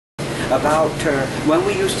about when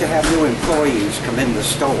we used to have new employees come in the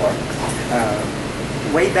store.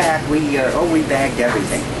 Way back, we bagged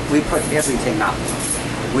everything. We put everything up.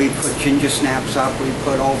 We put ginger snaps up, we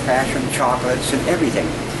put old-fashioned chocolates and everything.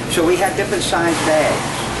 So we had different sized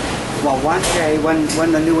bags. Well, one day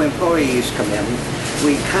when the new employees come in,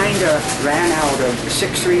 we kind of ran out of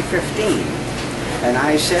 6315. And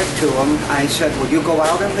I said to them, will you go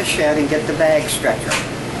out in the shed and get the bag stretcher?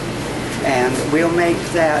 And we'll make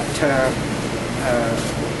that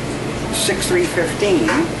 6315,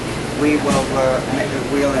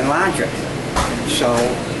 we'll enlarge it. So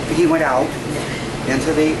he went out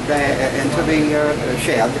into the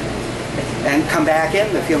shed and come back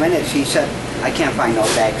in a few minutes. He said, I can't find no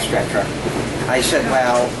bag stretcher. I said,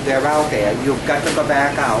 well, they're out there. You've got to go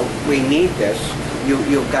back out. We need this.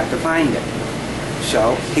 You've got to find it.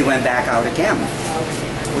 So he went back out again.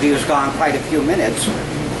 Well, he was gone quite a few minutes.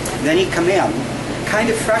 Then he come in, kind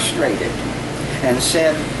of frustrated, and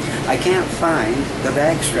said, I can't find the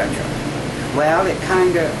bag stretcher. Well, it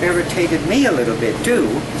kind of irritated me a little bit too.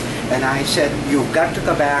 And I said, you've got to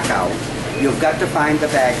go back out. You've got to find the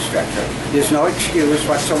bag stretcher. There's no excuse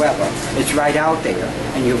whatsoever. It's right out there,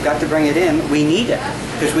 and you've got to bring it in. We need it,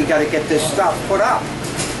 because we got to get this stuff put up.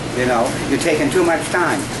 You know, you're taking too much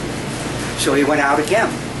time. So he went out again,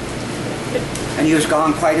 and he was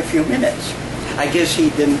gone quite a few minutes. I guess he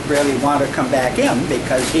didn't really want to come back in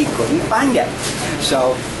because he couldn't find it.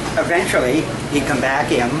 So eventually he come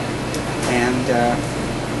back in, and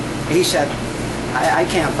he said, I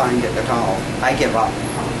can't find it at all. I give up.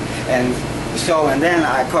 And then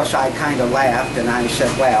of course I kind of laughed, and I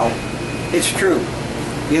said, well, it's true.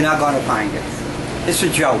 You're not going to find it. It's a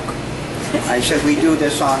joke. I said, we do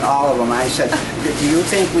this on all of them. I said, do you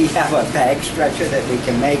think we have a bag stretcher that we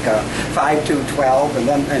can make a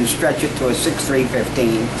 5-2-12 and stretch it to a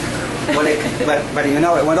 6-3-15? But you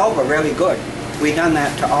know, it went over really good. We done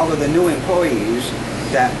that to all of the new employees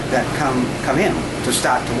that come in to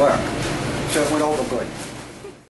start to work. So it went over good.